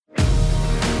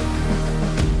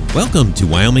Welcome to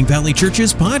Wyoming Valley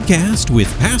Church's podcast with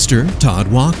Pastor Todd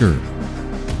Walker.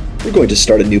 We're going to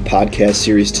start a new podcast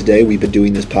series today. We've been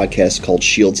doing this podcast called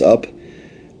Shields Up,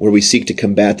 where we seek to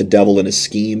combat the devil and his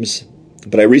schemes.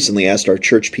 But I recently asked our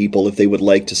church people if they would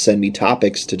like to send me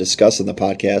topics to discuss on the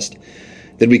podcast.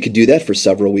 Then we could do that for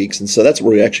several weeks. And so that's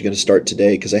where we're actually going to start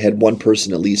today, because I had one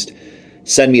person at least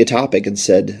send me a topic and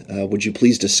said, would you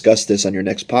please discuss this on your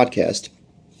next podcast?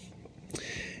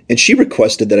 And she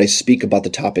requested that I speak about the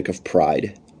topic of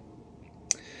pride.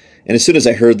 And as soon as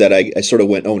I heard that, I sort of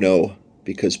went, oh no,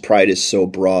 because pride is so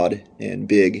broad and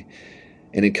big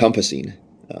and encompassing.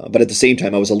 But at the same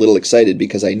time, I was a little excited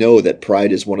because I know that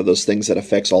pride is one of those things that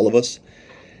affects all of us.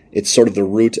 It's sort of the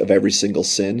root of every single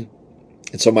sin.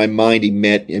 And so my mind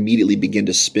immediately began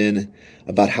to spin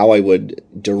about how I would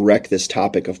direct this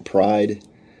topic of pride.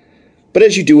 But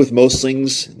as you do with most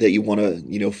things that you want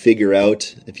to, figure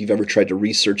out, if you've ever tried to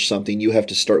research something, you have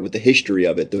to start with the history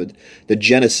of it, the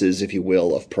genesis, if you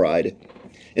will, of pride.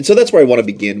 And so that's where I want to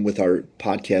begin with our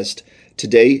podcast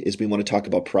today, is we want to talk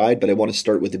about pride, but I want to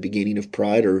start with the beginning of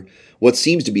pride, or what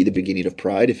seems to be the beginning of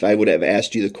pride. If I would have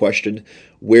asked you the question,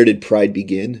 where did pride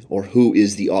begin, or who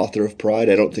is the author of pride,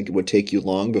 I don't think it would take you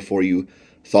long before you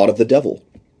thought of the devil.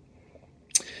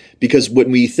 Because when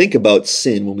we think about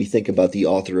sin, when we think about the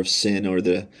author of sin or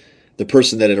the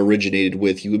person that it originated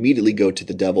with, you immediately go to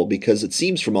the devil, because it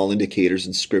seems from all indicators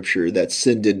in Scripture that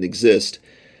sin didn't exist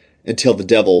until the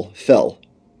devil fell.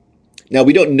 Now,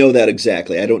 we don't know that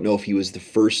exactly. I don't know if he was the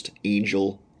first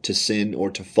angel to sin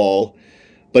or to fall,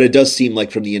 but it does seem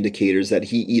like from the indicators that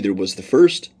he either was the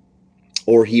first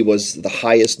or he was the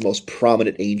highest, most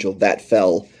prominent angel that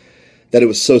fell, that it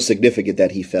was so significant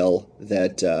that he fell,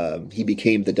 that he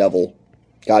became the devil.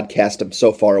 God cast him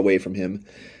so far away from him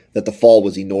that the fall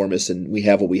was enormous, and we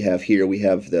have what we have here. We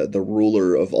have the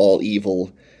ruler of all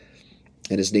evil,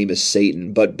 and his name is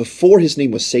Satan. But before his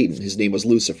name was Satan, his name was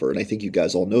Lucifer, and I think you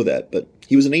guys all know that, but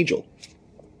he was an angel.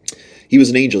 He was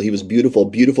an angel. He was a beautiful,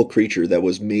 beautiful creature that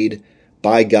was made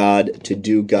by God to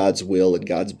do God's will and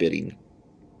God's bidding.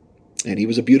 And he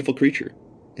was a beautiful creature,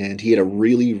 and he had a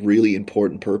really, really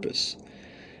important purpose.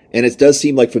 And it does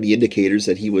seem like from the indicators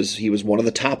that he was one of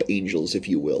the top angels, if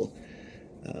you will.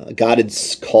 God had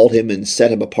called him and set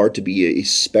him apart to be a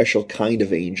special kind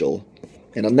of angel.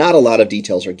 And not a lot of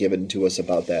details are given to us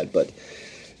about that, but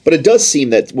it does seem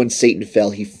that when Satan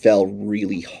fell, he fell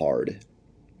really hard.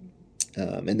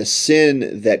 And the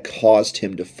sin that caused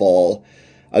him to fall,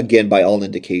 again, by all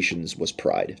indications, was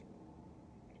pride.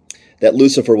 That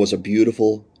Lucifer was a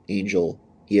beautiful angel.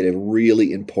 He had a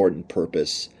really important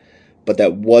purpose, but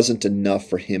that wasn't enough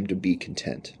for him to be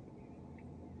content.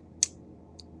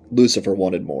 Lucifer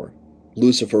wanted more.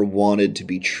 Lucifer wanted to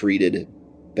be treated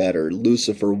better.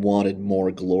 Lucifer wanted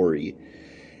more glory.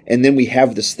 And then we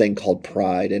have this thing called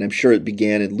pride, and I'm sure it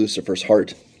began in Lucifer's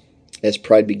heart, as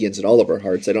pride begins in all of our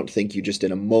hearts. I don't think you just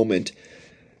in a moment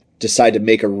decide to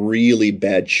make a really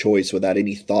bad choice without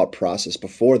any thought process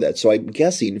before that. So I'm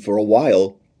guessing for a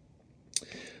while,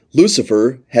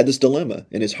 Lucifer had this dilemma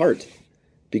in his heart,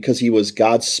 because he was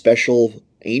God's special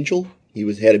angel. He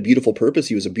had a beautiful purpose.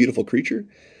 He was a beautiful creature.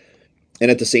 And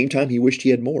at the same time, he wished he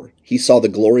had more. He saw the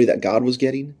glory that God was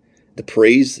getting, the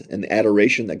praise and the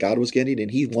adoration that God was getting,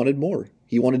 and he wanted more.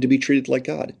 He wanted to be treated like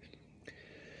God.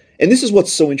 And this is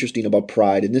what's so interesting about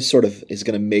pride, and this sort of is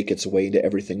going to make its way into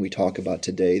everything we talk about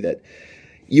today, that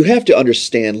you have to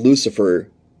understand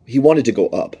Lucifer, he wanted to go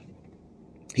up.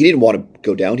 He didn't want to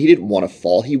go down. He didn't want to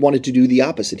fall. He wanted to do the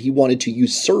opposite. He wanted to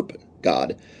usurp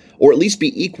God, or at least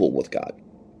be equal with God.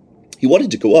 He wanted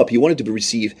to go up. He wanted to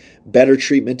receive better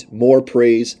treatment, more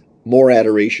praise, more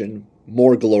adoration,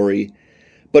 more glory.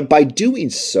 But by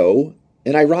doing so,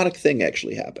 an ironic thing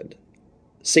actually happened.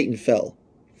 Satan fell,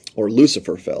 or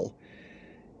Lucifer fell,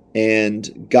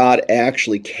 and God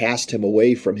actually cast him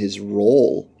away from his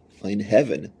role in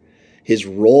heaven, his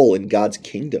role in God's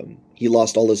kingdom. He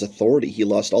lost all his authority. He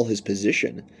lost all his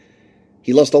position.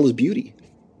 He lost all his beauty.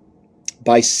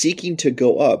 By seeking to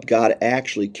go up, God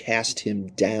actually cast him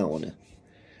down.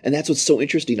 And that's what's so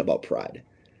interesting about pride.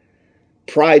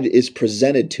 Pride is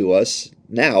presented to us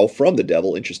now from the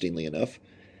devil, interestingly enough,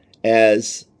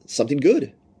 as something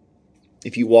good.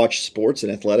 If you watch sports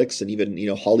and athletics and even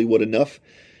Hollywood enough,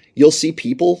 you'll see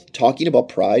people talking about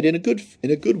pride in a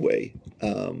good way.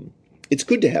 It's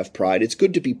good to have pride. It's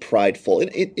good to be prideful.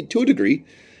 And to a degree,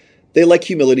 they like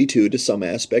humility too, to some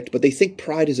aspect, but they think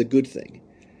pride is a good thing.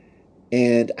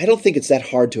 And I don't think it's that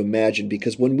hard to imagine,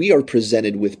 because when we are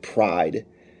presented with pride,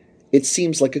 it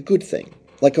seems like a good thing.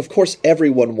 Like, of course,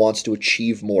 everyone wants to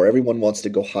achieve more. Everyone wants to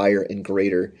go higher and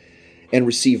greater and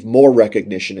receive more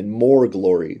recognition and more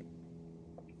glory.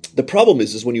 The problem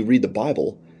is when you read the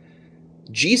Bible,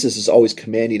 Jesus is always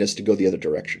commanding us to go the other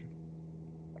direction.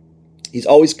 He's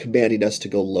always commanding us to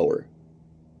go lower.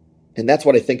 And that's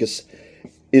what I think is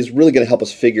really going to help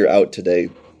us figure out today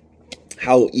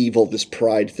how evil this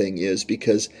pride thing is,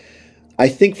 because I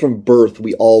think from birth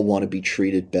we all want to be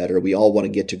treated better. We all want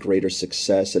to get to greater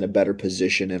success and a better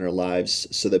position in our lives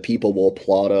so that people will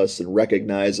applaud us and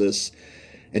recognize us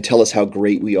and tell us how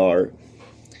great we are.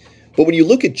 But when you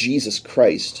look at Jesus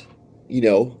Christ,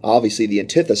 obviously the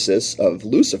antithesis of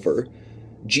Lucifer,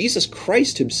 Jesus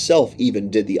Christ himself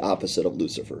even did the opposite of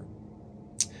Lucifer.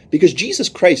 Because Jesus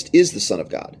Christ is the Son of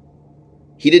God.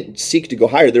 He didn't seek to go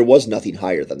higher. There was nothing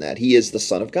higher than that. He is the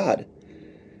Son of God.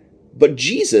 But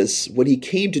Jesus, when he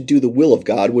came to do the will of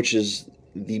God, which is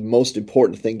the most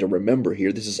important thing to remember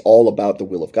here, this is all about the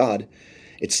will of God.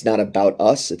 It's not about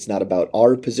us. It's not about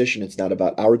our position. It's not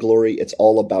about our glory. It's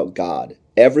all about God.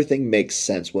 Everything makes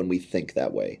sense when we think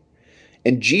that way.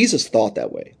 And Jesus thought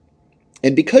that way.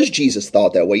 And because Jesus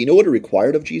thought that way, you know what it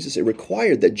required of Jesus? It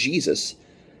required that Jesus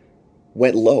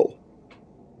went low.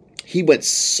 He went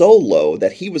so low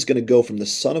that he was going to go from the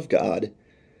Son of God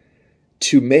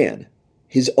to man,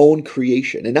 his own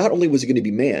creation. And not only was he going to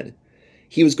be man,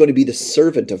 he was going to be the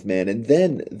servant of man and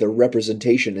then the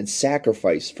representation and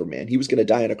sacrifice for man. He was going to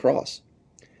die on a cross.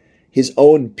 His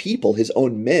own people, his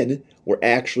own men, were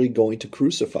actually going to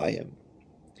crucify him.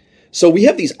 So we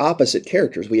have these opposite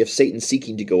characters. We have Satan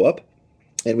seeking to go up,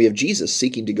 and we have Jesus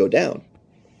seeking to go down.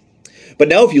 But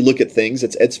now if you look at things,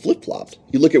 it's flip-flopped.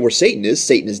 You look at where Satan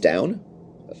is down,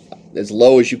 as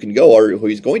low as you can go, or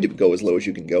he's going to go as low as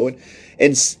you can go,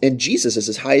 and Jesus is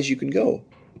as high as you can go.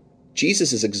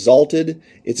 Jesus is exalted,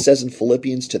 it says in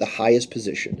Philippians, to the highest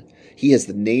position. He has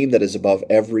the name that is above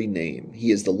every name.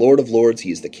 He is the Lord of lords.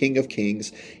 He is the King of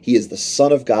kings. He is the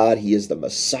Son of God. He is the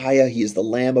Messiah. He is the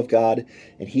Lamb of God.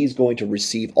 And he's going to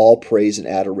receive all praise and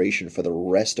adoration for the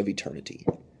rest of eternity.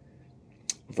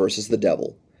 Versus the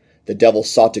devil. The devil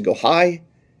sought to go high,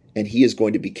 and he is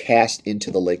going to be cast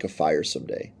into the lake of fire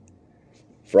someday.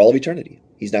 For all of eternity.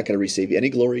 He's not going to receive any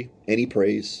glory, any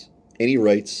praise, any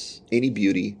rights, any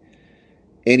beauty,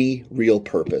 any real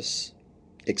purpose,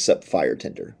 except fire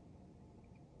tender.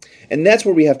 And that's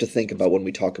where we have to think about when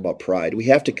we talk about pride. We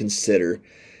have to consider,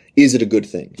 is it a good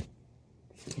thing?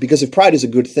 Because if pride is a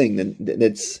good thing, then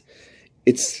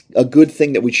it's a good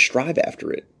thing that we strive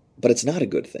after it. But it's not a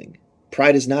good thing.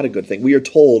 Pride is not a good thing. We are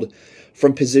told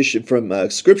from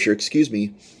Scripture,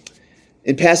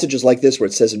 in passages like this where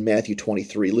it says in Matthew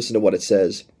 23, listen to what it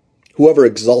says. Whoever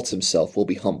exalts himself will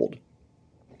be humbled,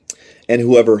 and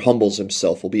whoever humbles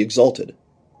himself will be exalted.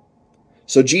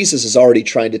 So Jesus is already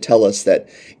trying to tell us that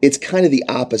it's kind of the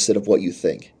opposite of what you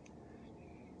think.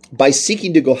 By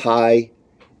seeking to go high,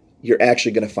 you're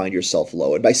actually going to find yourself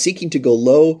low. And by seeking to go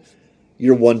low,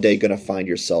 you're one day going to find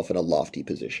yourself in a lofty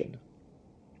position.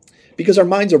 Because our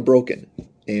minds are broken.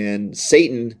 And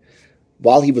Satan,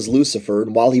 while he was Lucifer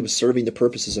and while he was serving the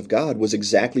purposes of God, was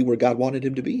exactly where God wanted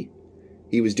him to be.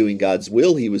 He was doing God's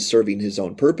will. He was serving his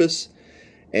own purpose.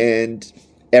 And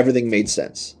everything made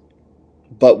sense.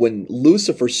 But when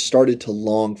Lucifer started to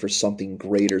long for something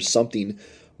greater, something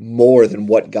more than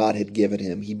what God had given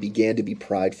him, he began to be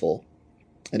prideful.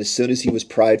 And as soon as he was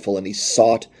prideful and he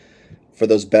sought for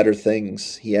those better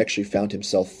things, he actually found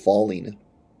himself falling.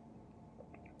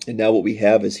 And now what we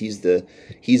have is he's the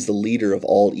leader of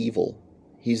all evil.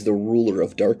 He's the ruler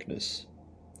of darkness.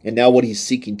 And now what he's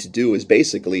seeking to do is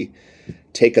basically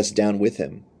take us down with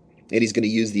him. And he's going to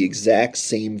use the exact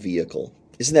same vehicle.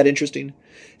 Isn't that interesting?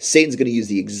 Satan's going to use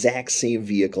the exact same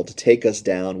vehicle to take us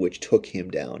down, which took him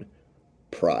down.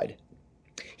 Pride.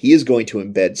 He is going to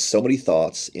embed so many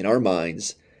thoughts in our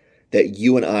minds that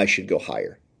you and I should go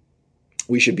higher.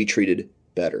 We should be treated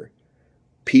better.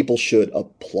 People should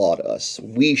applaud us.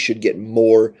 We should get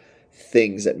more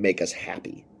things that make us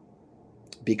happy.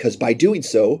 Because by doing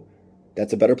so,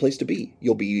 that's a better place to be.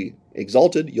 You'll be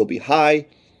exalted. You'll be high.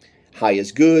 High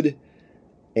is good.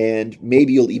 And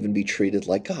maybe you'll even be treated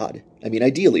like God. I mean,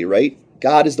 ideally, right?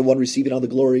 God is the one receiving all the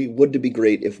glory. Wouldn't it be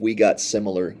great if we got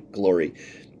similar glory?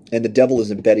 And the devil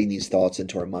is embedding these thoughts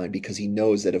into our mind because he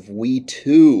knows that if we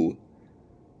too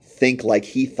think like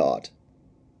he thought,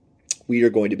 we are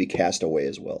going to be cast away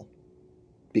as well.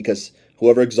 Because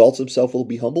whoever exalts himself will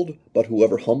be humbled, but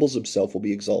whoever humbles himself will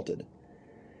be exalted.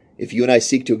 If you and I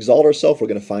seek to exalt ourselves, we're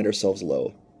going to find ourselves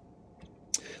low.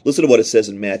 Listen to what it says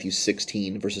in Matthew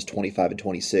 16, verses 25 and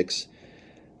 26.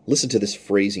 Listen to this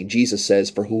phrasing. Jesus says,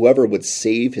 "For whoever would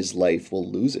save his life will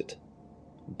lose it.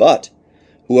 But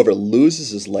whoever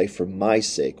loses his life for my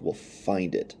sake will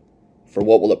find it. For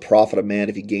what will it profit a man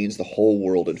if he gains the whole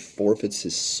world and forfeits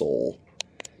his soul?"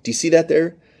 Do you see that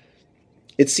there?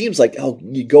 It seems like, oh,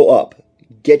 you go up,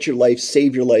 get your life,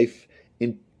 save your life,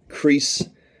 increase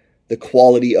the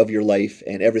quality of your life,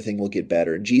 and everything will get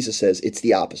better. And Jesus says it's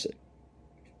the opposite.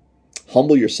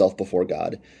 Humble yourself before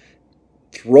God,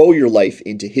 throw your life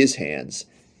into his hands,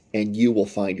 and you will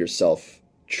find yourself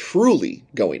truly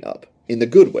going up in the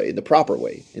good way, in the proper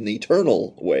way, in the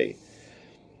eternal way.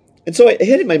 And so I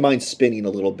had my mind spinning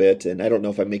a little bit, and I don't know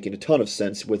if I'm making a ton of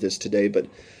sense with this today, but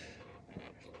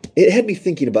it had me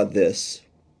thinking about this.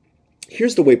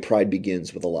 Here's the way pride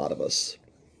begins with a lot of us.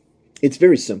 It's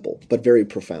very simple, but very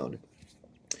profound.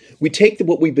 We take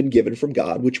what we've been given from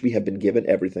God, which we have been given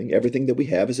everything that we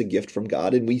have is a gift from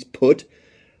God, and we put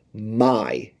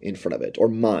my in front of it, or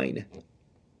mine.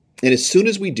 And as soon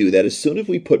as we do that, as soon as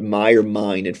we put my or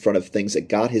mine in front of things that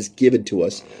God has given to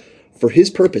us for his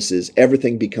purposes,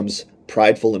 everything becomes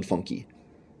prideful and funky.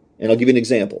 And I'll give you an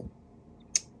example.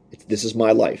 This is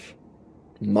my life.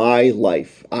 My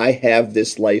life. I have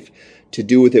this life to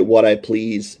do with it what I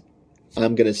please.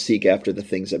 I'm going to seek after the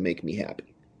things that make me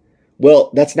happy.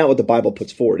 Well, that's not what the Bible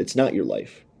puts forward. It's not your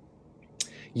life.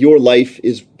 Your life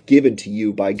is given to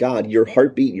you by God. Your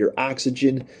heartbeat, your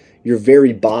oxygen, your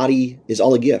very body is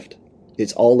all a gift.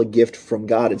 It's all a gift from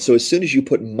God. And so as soon as you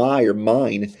put my or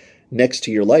mine next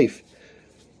to your life,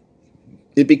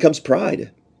 it becomes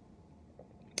pride.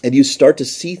 And you start to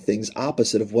see things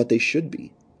opposite of what they should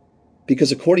be.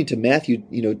 Because according to Matthew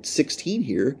 16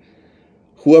 here,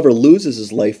 whoever loses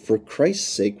his life for Christ's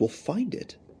sake will find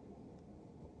it.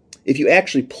 If you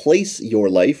actually place your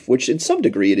life, which in some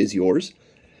degree it is yours,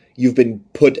 you've been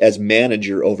put as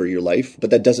manager over your life, but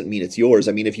that doesn't mean it's yours.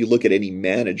 I mean, if you look at any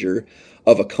manager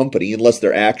of a company, unless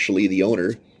they're actually the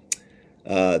owner,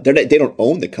 they don't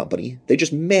own the company. They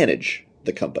just manage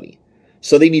the company.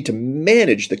 So they need to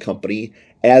manage the company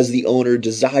as the owner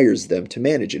desires them to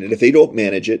manage it. And if they don't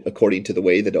manage it according to the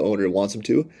way that the owner wants them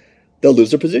to, they'll lose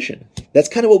their position. That's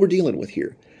kind of what we're dealing with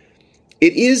here.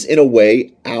 It is, in a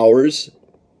way, ours,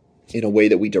 in a way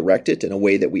that we direct it, in a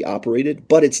way that we operate it,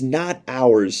 but it's not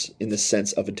ours in the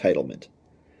sense of entitlement.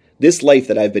 This life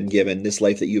that I've been given, this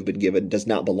life that you've been given, does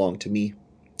not belong to me.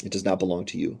 It does not belong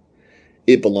to you.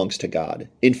 It belongs to God.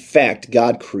 In fact,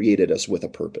 God created us with a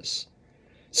purpose.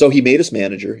 So he made us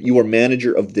manager. You are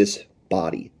manager of this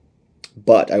body.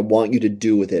 But I want you to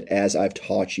do with it as I've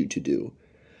taught you to do.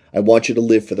 I want you to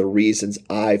live for the reasons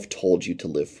I've told you to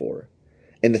live for.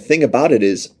 And the thing about it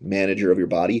is, manager of your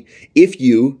body, if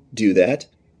you do that,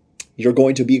 you're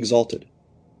going to be exalted.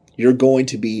 You're going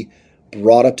to be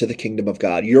brought up to the kingdom of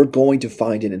God. You're going to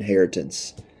find an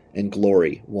inheritance and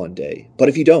glory one day. But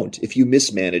if you don't, if you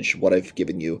mismanage what I've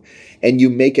given you and you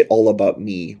make it all about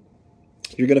me,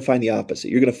 you're going to find the opposite.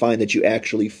 You're going to find that you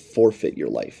actually forfeit your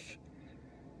life.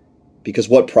 Because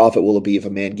what profit will it be if a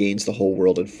man gains the whole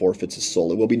world and forfeits his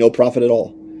soul? It will be no profit at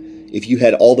all. If you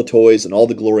had all the toys and all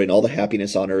the glory and all the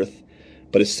happiness on earth,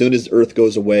 but as soon as earth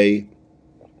goes away,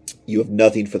 you have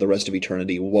nothing for the rest of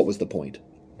eternity, what was the point?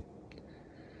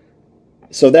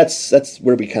 So that's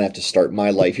where we kind of have to start. My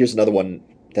life. Here's another one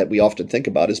that we often think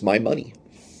about is my money.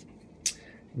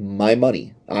 My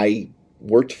money. I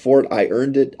worked for it. I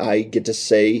earned it. I get to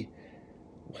say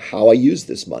how I use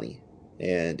this money.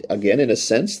 And again, in a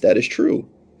sense, that is true.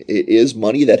 It is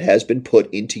money that has been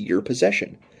put into your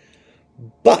possession.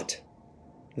 But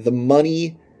the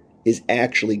money is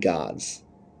actually God's,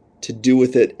 to do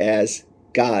with it as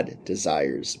God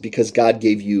desires, because God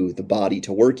gave you the body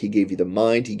to work. He gave you the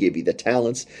mind. He gave you the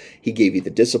talents. He gave you the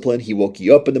discipline. He woke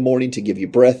you up in the morning to give you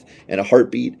breath and a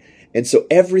heartbeat. And so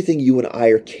everything you and I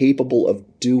are capable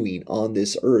of doing on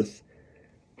this earth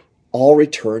all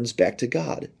returns back to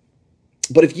God.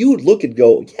 But if you would look and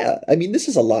go, yeah, I mean, this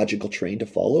is a logical train to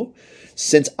follow.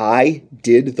 Since I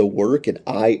did the work and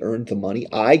I earned the money,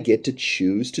 I get to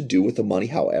choose to do with the money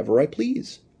however I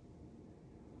please.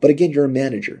 But again, you're a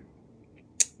manager.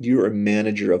 You're a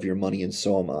manager of your money, and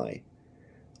so am I.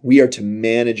 We are to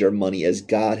manage our money as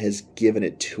God has given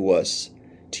it to us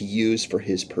to use for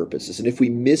his purposes. And if we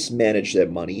mismanage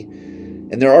that money,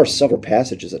 and there are several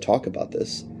passages that talk about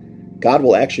this, God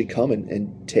will actually come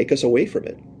and take us away from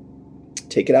it.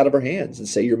 Take it out of our hands and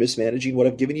say, you're mismanaging what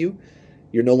I've given you.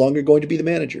 You're no longer going to be the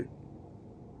manager.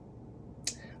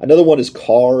 Another one is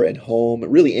car and home,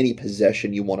 really any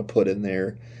possession you want to put in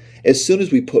there. As soon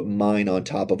as we put mine on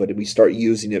top of it and we start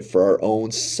using it for our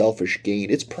own selfish gain,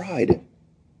 it's pride.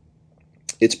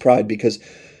 It's pride because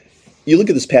you look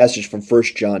at this passage from 1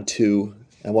 John 2.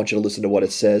 I want you to listen to what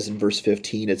it says in verse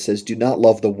 15. It says, do not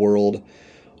love the world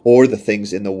or the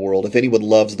things in the world. If anyone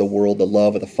loves the world, the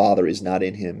love of the Father is not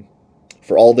in him.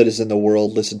 For all that is in the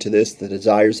world, listen to this, the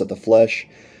desires of the flesh,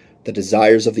 the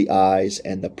desires of the eyes,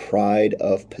 and the pride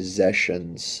of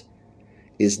possessions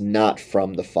is not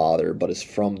from the Father, but is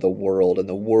from the world, and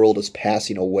the world is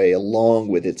passing away along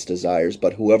with its desires,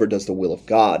 but whoever does the will of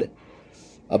God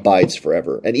abides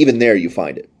forever. And even there you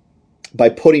find it. By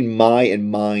putting my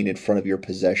and mine in front of your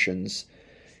possessions,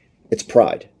 it's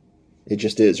pride. It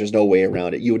just is. There's no way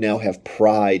around it. You now have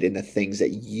pride in the things that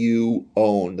you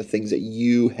own, the things that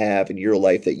you have in your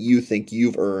life that you think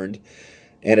you've earned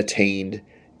and attained,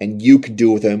 and you can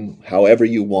do with them however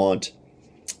you want.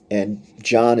 And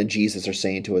John and Jesus are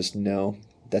saying to us, no,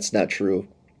 that's not true.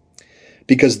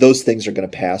 Because those things are going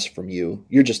to pass from you.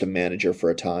 You're just a manager for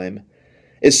a time.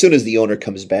 As soon as the owner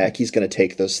comes back, he's going to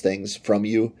take those things from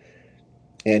you.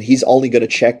 And he's only going to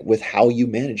check with how you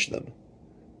manage them.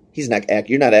 You're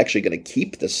not actually going to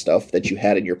keep the stuff that you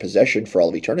had in your possession for all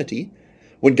of eternity.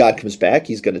 When God comes back,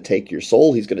 he's going to take your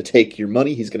soul. He's going to take your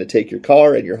money. He's going to take your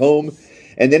car and your home.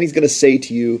 And then he's going to say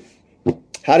to you,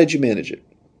 how did you manage it?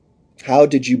 How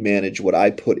did you manage what I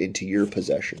put into your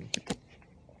possession?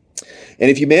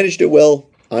 And if you managed it well,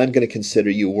 I'm going to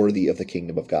consider you worthy of the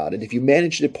kingdom of God. And if you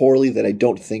managed it poorly, then I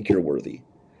don't think you're worthy.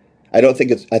 I don't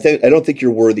think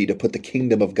you're worthy to put the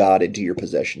kingdom of God into your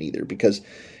possession either, because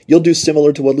you'll do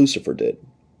similar to what Lucifer did.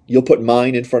 You'll put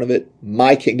mine in front of it,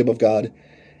 my kingdom of God,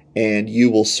 and you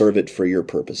will serve it for your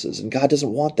purposes. And God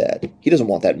doesn't want that. He doesn't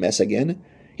want that mess again.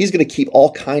 He's going to keep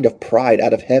all kind of pride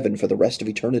out of heaven for the rest of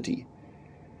eternity.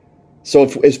 So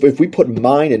if we put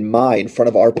mine and my in front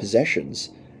of our possessions,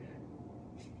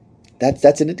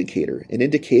 that's an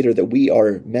indicator that we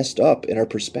are messed up in our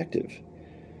perspective.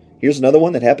 Here's another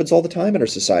one that happens all the time in our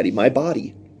society, my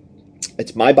body.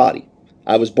 It's my body.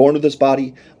 I was born with this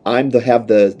body. I have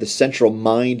the central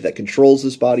mind that controls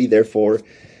this body. Therefore,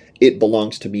 it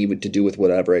belongs to me to do with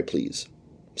whatever I please.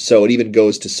 So it even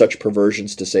goes to such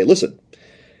perversions to say, listen,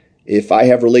 if I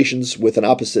have relations with an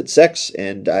opposite sex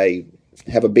and I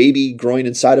have a baby growing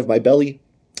inside of my belly,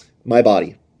 my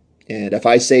body. And if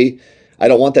I say I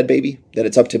don't want that baby, then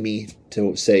it's up to me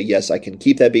to say, yes, I can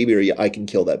keep that baby or I can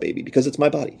kill that baby because it's my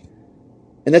body.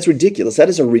 And that's ridiculous. That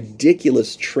is a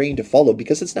ridiculous train to follow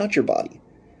because it's not your body.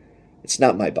 It's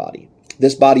not my body.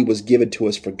 This body was given to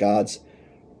us for God's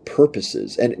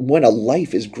purposes. And when a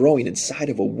life is growing inside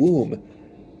of a womb,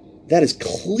 that is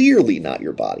clearly not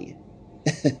your body.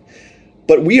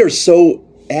 But we are so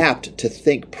apt to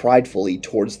think pridefully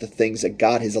towards the things that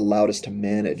God has allowed us to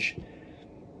manage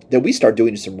that we start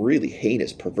doing some really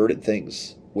heinous, perverted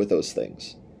things with those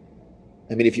things.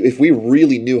 I mean, if we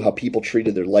really knew how people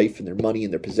treated their life and their money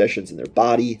and their possessions and their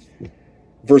body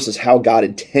versus how God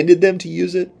intended them to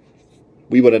use it,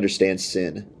 we would understand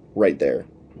sin right there.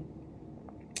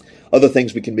 Other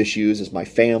things we can misuse is my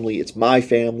family. It's my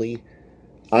family.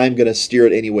 I'm going to steer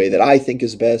it any way that I think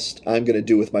is best. I'm going to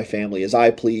do with my family as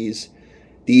I please.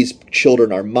 These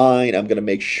children are mine. I'm going to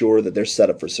make sure that they're set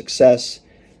up for success.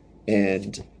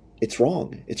 And it's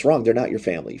wrong. It's wrong. They're not your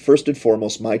family. First and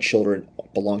foremost, my children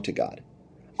belong to God.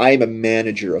 I am a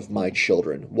manager of my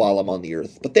children while I'm on the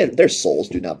earth, but their souls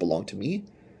do not belong to me.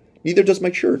 Neither does my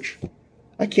church.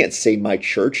 I can't say my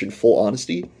church in full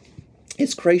honesty.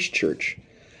 It's Christ's church.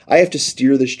 I have to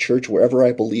steer this church wherever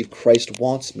I believe Christ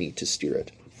wants me to steer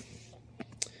it.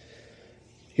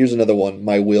 Here's another one,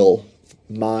 my will,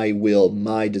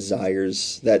 my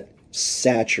desires. That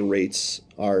saturates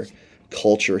our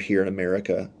culture here in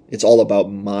America. It's all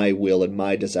about my will and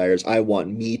my desires. I want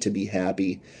me to be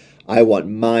happy. I want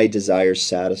my desires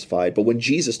satisfied. But when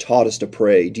Jesus taught us to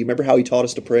pray, do you remember how he taught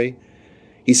us to pray?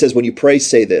 He says, when you pray,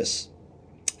 say this: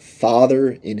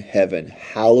 Father in heaven,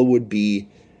 hallowed be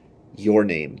your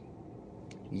name.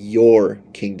 Your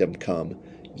kingdom come.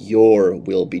 Your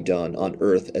will be done on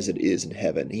earth as it is in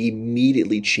heaven. He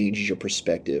immediately changes your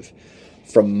perspective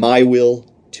from my will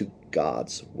to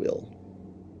God's will.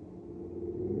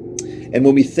 And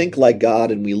when we think like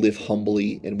God and we live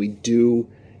humbly and we do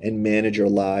and manage our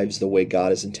lives the way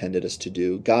God has intended us to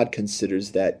do, God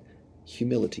considers that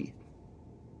humility.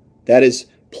 That is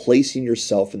placing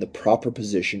yourself in the proper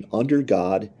position under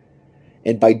God,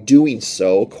 and by doing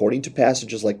so, according to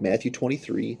passages like Matthew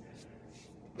 23,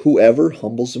 whoever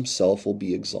humbles himself will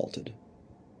be exalted.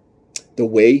 The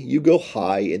way you go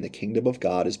high in the kingdom of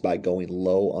God is by going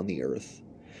low on the earth,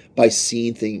 by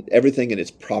seeing everything in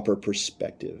its proper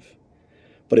perspective.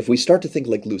 But if we start to think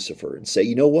like Lucifer and say,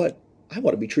 you know what? I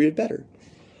want to be treated better.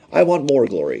 I want more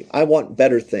glory. I want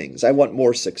better things. I want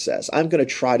more success. I'm going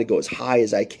to try to go as high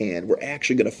as I can. We're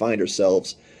actually going to find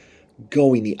ourselves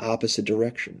going the opposite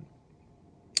direction.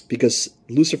 Because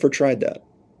Lucifer tried that.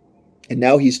 And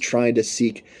now he's trying to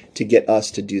seek to get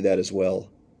us to do that as well.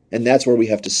 And that's where we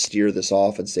have to steer this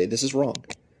off and say, this is wrong.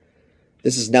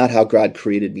 This is not how God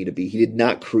created me to be. He did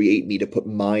not create me to put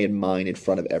my and mine in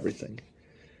front of everything.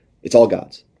 It's all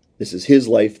God's. This is his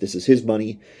life. This is his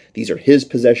money. These are his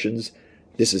possessions.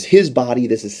 This is his body.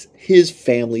 This is his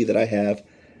family that I have.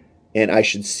 And I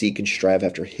should seek and strive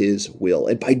after his will.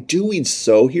 And by doing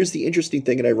so, here's the interesting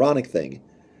thing and ironic thing.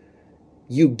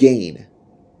 You gain.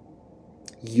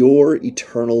 Your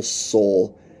eternal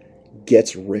soul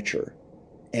gets richer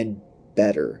and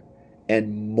better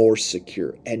and more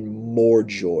secure and more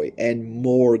joy and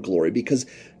more glory, because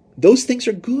those things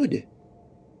are good.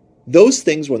 Those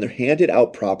things, when they're handed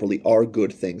out properly, are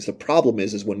good things. The problem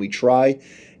is when we try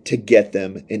to get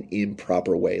them an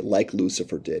improper way, like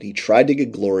Lucifer did. He tried to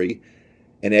get glory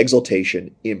and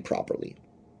exaltation improperly.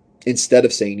 Instead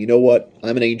of saying, you know what,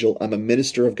 I'm an angel, I'm a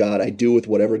minister of God, I do with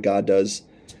whatever God does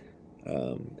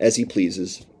as he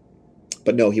pleases.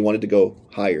 But no, he wanted to go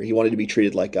higher. He wanted to be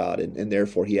treated like God, and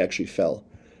therefore he actually fell.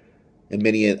 And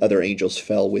many other angels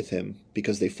fell with him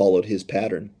because they followed his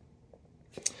pattern.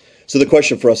 So the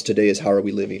question for us today is, how are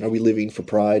we living? Are we living for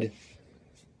pride?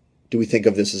 Do we think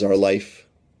of this as our life?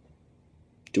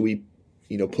 Do we,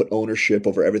 put ownership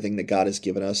over everything that God has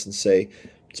given us and say,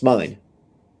 it's mine?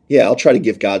 Yeah, I'll try to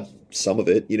give God some of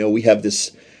it. We have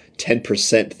this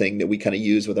 10% thing that we kind of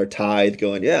use with our tithe,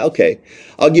 going, yeah, okay,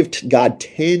 I'll give God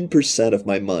 10% of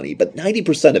my money, but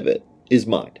 90% of it is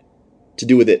mine, to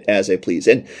do with it as I please.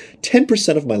 And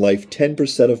 10% of my life,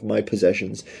 10% of my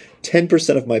possessions,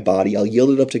 10% of my body, I'll yield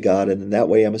it up to God, and in that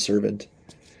way I'm a servant.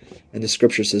 And the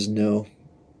scripture says, no,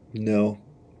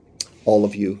 all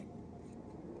of you,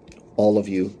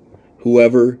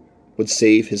 whoever would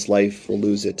save his life will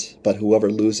lose it, but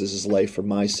whoever loses his life for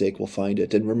my sake will find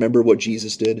it. And remember what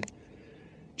Jesus did.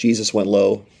 Jesus went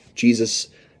low. Jesus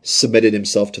submitted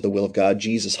himself to the will of God.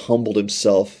 Jesus humbled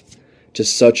himself to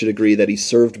such a degree that he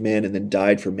served men and then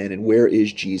died for men. And where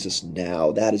is Jesus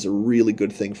now? That is a really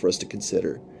good thing for us to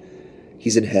consider.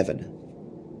 He's in heaven.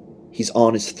 He's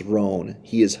on his throne.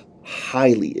 He is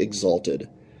highly exalted.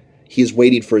 He is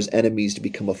waiting for his enemies to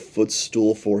become a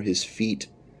footstool for his feet.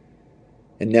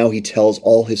 And now he tells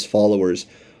all his followers,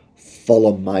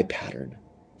 follow my pattern.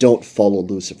 Don't follow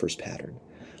Lucifer's pattern.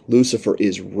 Lucifer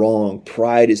is wrong.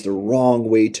 Pride is the wrong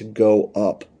way to go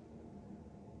up.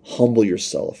 Humble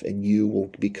yourself and you will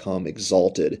become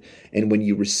exalted. And when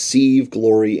you receive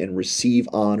glory and receive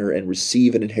honor and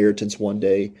receive an inheritance one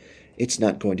day, it's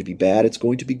not going to be bad. It's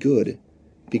going to be good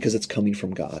because it's coming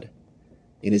from God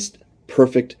in his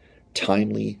perfect,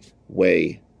 timely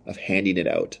way of handing it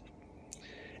out.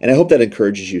 And I hope that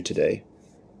encourages you today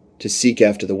to seek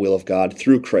after the will of God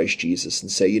through Christ Jesus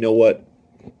and say, you know what?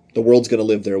 The world's going to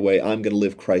live their way. I'm going to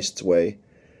live Christ's way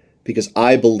because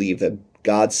I believe that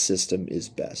God's system is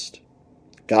best.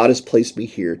 God has placed me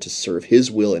here to serve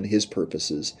his will and his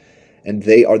purposes, and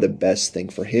they are the best thing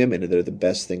for him, and they're the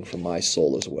best thing for my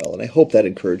soul as well. And I hope that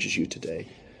encourages you today.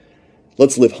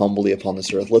 Let's live humbly upon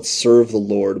this earth. Let's serve the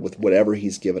Lord with whatever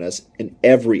he's given us in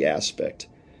every aspect.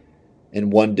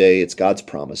 And one day, it's God's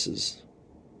promises,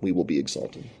 we will be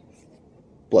exalted.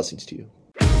 Blessings to you.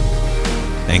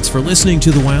 Thanks for listening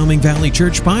to the Wyoming Valley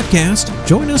Church podcast.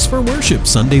 Join us for worship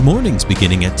Sunday mornings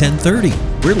beginning at 10:30.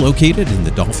 We're located in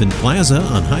the Dolphin Plaza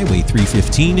on Highway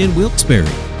 315 in Wilkes-Barre.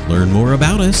 Learn more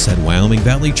about us at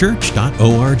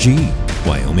wyomingvalleychurch.org.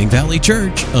 Wyoming Valley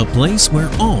Church, a place where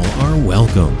all are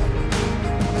welcome.